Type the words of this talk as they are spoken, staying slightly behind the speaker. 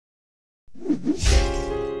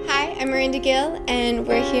Hi, I'm Miranda Gil, and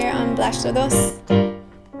we're here on Blastro 2.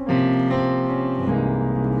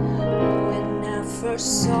 When I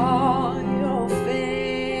first saw your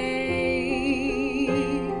face,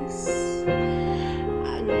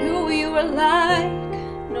 I knew you were like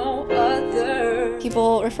no other.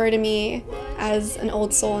 People refer to me as an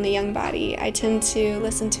old soul in a young body. I tend to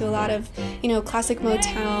listen to a lot of, classic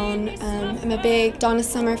Motown. I'm a big Donna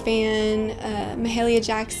Summer fan, Mahalia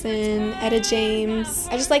Jackson, Etta James.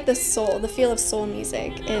 I just like the soul, the feel of soul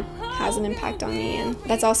music. It has an impact on me, and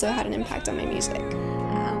that's also had an impact on my music.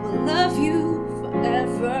 I will love you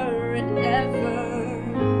forever and ever,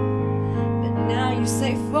 but now you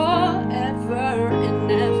say forever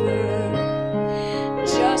and ever.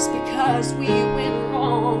 Just because we went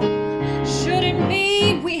wrong shouldn't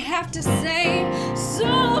mean we have to say so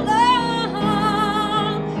long.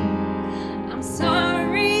 I'm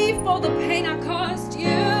sorry for the pain I caused you,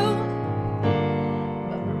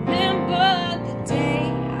 but remember the day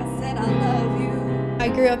I said I love you. I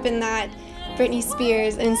grew up in that Britney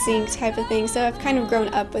Spears, NSYNC type of thing, so I've kind of grown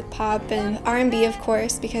up with pop and R&B, of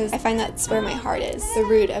course, because I find that's where my heart is. The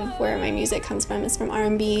root of where my music comes from is from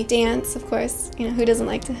R&B. Dance, of course, who doesn't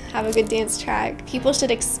like to have a good dance track? People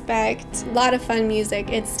should expect a lot of fun music.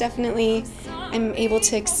 It's definitely, I'm able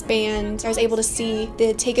to expand. I was able to see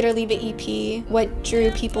the Take It or Leave It EP, what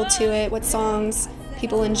drew people to it, what songs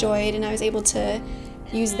people enjoyed, and I was able to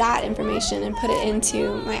use that information and put it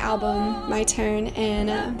into my album, My Turn,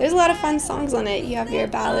 and there's a lot of fun songs on it. You have your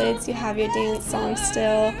ballads, you have your dance songs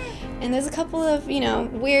still, and there's a couple of,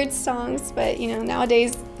 weird songs, but,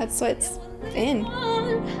 nowadays that's what's in.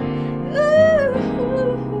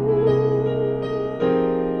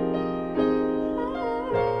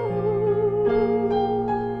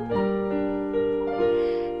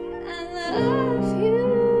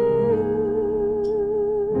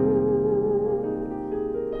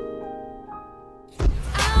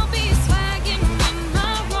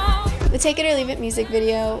 The Take It or Leave It music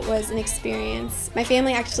video was an experience. My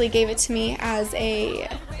family actually gave it to me as a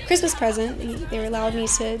Christmas present. They allowed me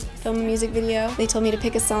to film a music video. They told me to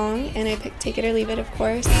pick a song, and I picked Take It or Leave It, of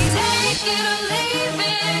course. Take it or leave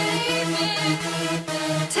it.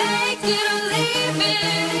 Take it or leave it.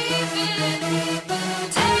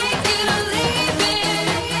 Take it or leave it.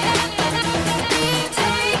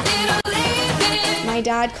 Take it or leave it. My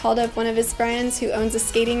dad called up one of his friends who owns a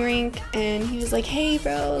skating rink, and he was like, "Hey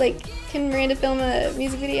bro, can Miranda film a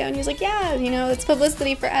music video?" And he was like, "Yeah, it's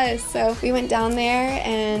publicity for us." So we went down there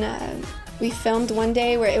and we filmed one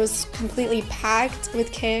day where it was completely packed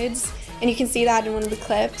with kids, and you can see that in one of the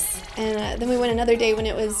clips. And then we went another day when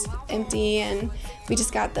it was empty, and we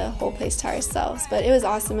just got the whole place to ourselves. But it was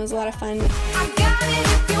awesome. It was a lot of fun. I got it.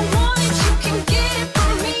 If you want it, you can get it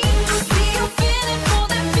from me. I see you feeling for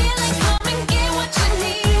that feeling. Come and get what you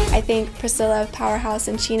need. I thank Priscilla of Powerhouse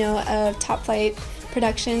and Chino of Top Flight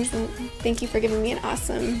Productions, and thank you for giving me an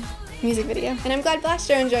awesome music video. And I'm glad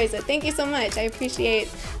Blastro enjoys it. Thank you so much. I appreciate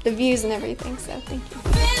the views and everything, so thank you.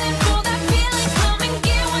 Feeling for that feeling, come and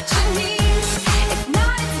get what you need. If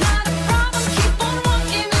not, it's not a problem. Keep on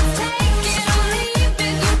walking and take it or leave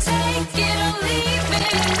it. You take it or leave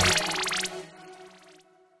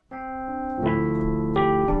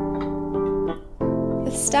it.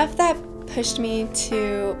 The stuff that pushed me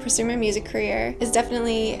to pursue my music career is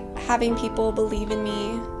definitely having people believe in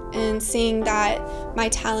me and seeing that my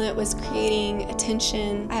talent was creating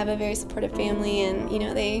attention. I have a very supportive family, and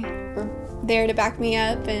they were there to back me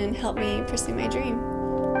up and help me pursue my dream.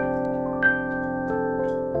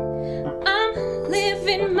 I'm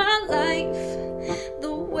living my life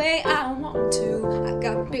the way I want to. I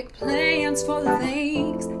got big plans for the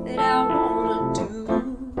things that I want to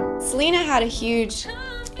do. Selena had a huge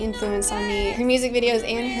influence on me. Her music videos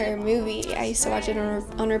and her movie, I used to watch it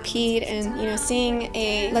on repeat, and seeing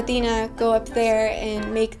a Latina go up there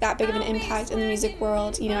and make that big of an impact in the music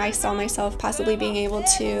world, I saw myself possibly being able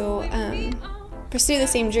to pursue the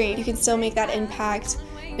same dream. You can still make that impact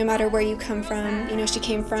no matter where you come from. She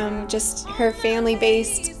came from just her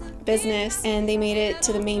family-based business, and they made it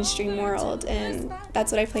to the mainstream world, and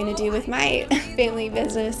that's what I plan to do with my family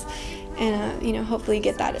business, and hopefully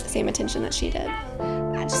get that same attention that she did.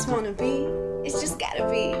 I just wanna be, it's just gotta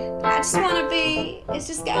be. I just wanna be, it's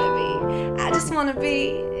just gotta be. I just wanna be,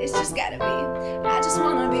 it's just gotta be. I just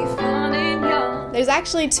wanna be fun and young. There's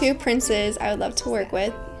actually two princes I would love to work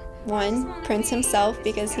with. One, Prince himself,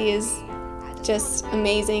 because he is just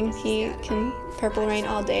amazing. He can Purple Rain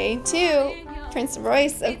all day. Two, Prince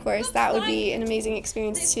Royce, of course. That would be an amazing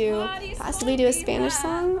experience to possibly do a Spanish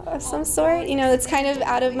song of some sort. It's kind of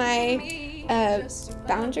out of my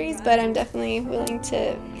boundaries, but I'm definitely willing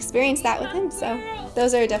to experience that with him. So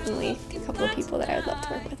those are definitely a couple of people that I would love to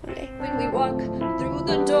work with one day. When we walk through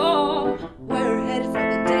the door, we're headed for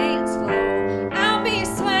the dance floor. I'll be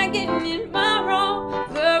swagging in my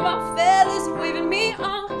rover, while fellas waving me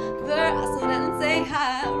on. I slow down and say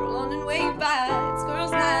hi, roll on and wave by. It's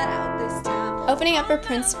girls' night out this time. Opening up for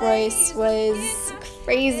Prince Royce was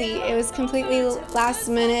crazy. It was completely last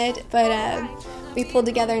minute, but we pulled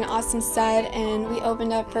together an awesome set, and we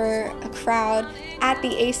opened up for a crowd at the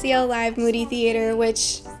ACL Live Moody Theater,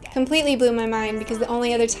 which completely blew my mind because the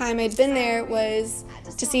only other time I'd been there was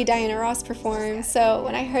to see Diana Ross perform. So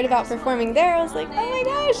when I heard about performing there, I was like, oh my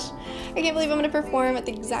gosh, I can't believe I'm going to perform at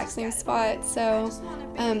the exact same spot. So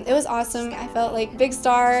it was awesome. I felt like big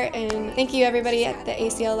star, and thank you everybody at the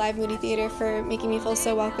ACL Live Moody Theater for making me feel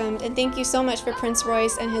so welcomed. And thank you so much for Prince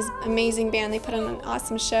Royce and his amazing band. They put on an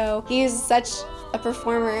awesome show. He is such a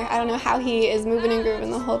performer. I don't know how he is moving and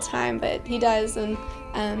grooving the whole time, but he does. And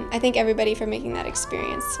I thank everybody for making that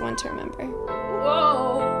experience one to remember.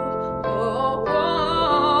 Whoa, whoa,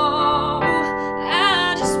 whoa,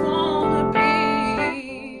 I just wanna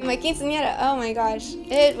be. My quinceañera, oh my gosh,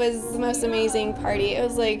 it was the most amazing party. It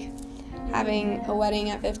was like having a wedding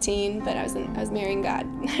at 15, but I was marrying God,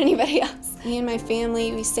 not anybody else. Me and my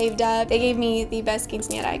family, we saved up. They gave me the best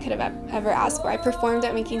quinceañera I could have ever asked for. I performed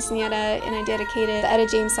at my quinceañera, and I dedicated the Etta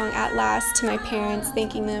James song At Last to my parents,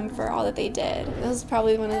 thanking them for all that they did. It was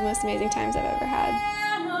probably one of the most amazing times I've ever had.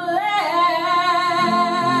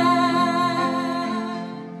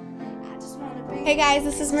 Hey guys,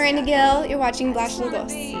 this is Miranda Gil. You're watching Blastro.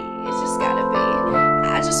 It's just gotta be.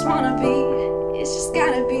 I just wanna be. It's just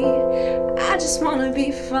gotta be. I just wanna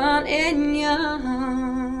be fun and young.